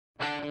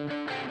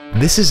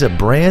This is a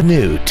brand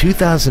new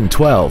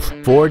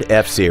 2012 Ford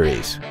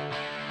F-Series.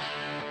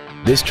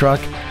 This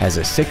truck has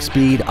a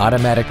 6-speed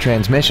automatic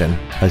transmission,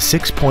 a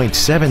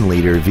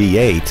 6.7-liter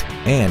V8,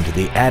 and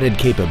the added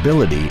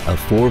capability of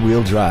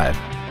 4-wheel drive.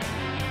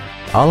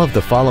 All of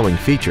the following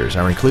features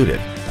are included: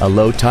 a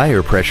low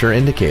tire pressure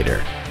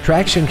indicator,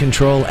 traction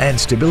control and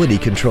stability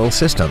control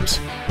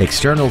systems,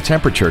 external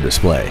temperature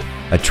display,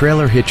 a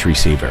trailer hitch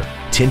receiver,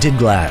 tinted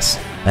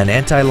glass, an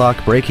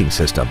anti-lock braking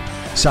system,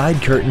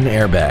 side curtain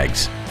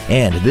airbags,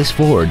 and this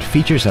Ford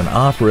features an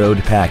off-road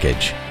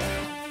package.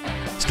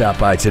 Stop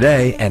by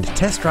today and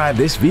test drive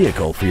this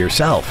vehicle for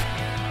yourself.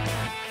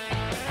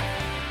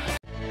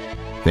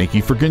 Thank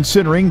you for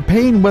considering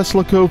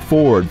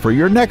PayneWeslacoFord for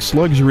your next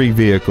luxury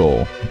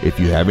vehicle. If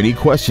you have any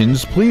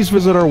questions, please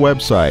visit our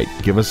website,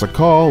 give us a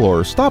call,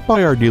 or stop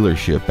by our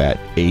dealership at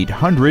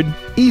 800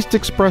 East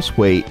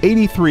Expressway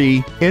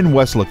 83 in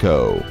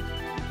Weslaco.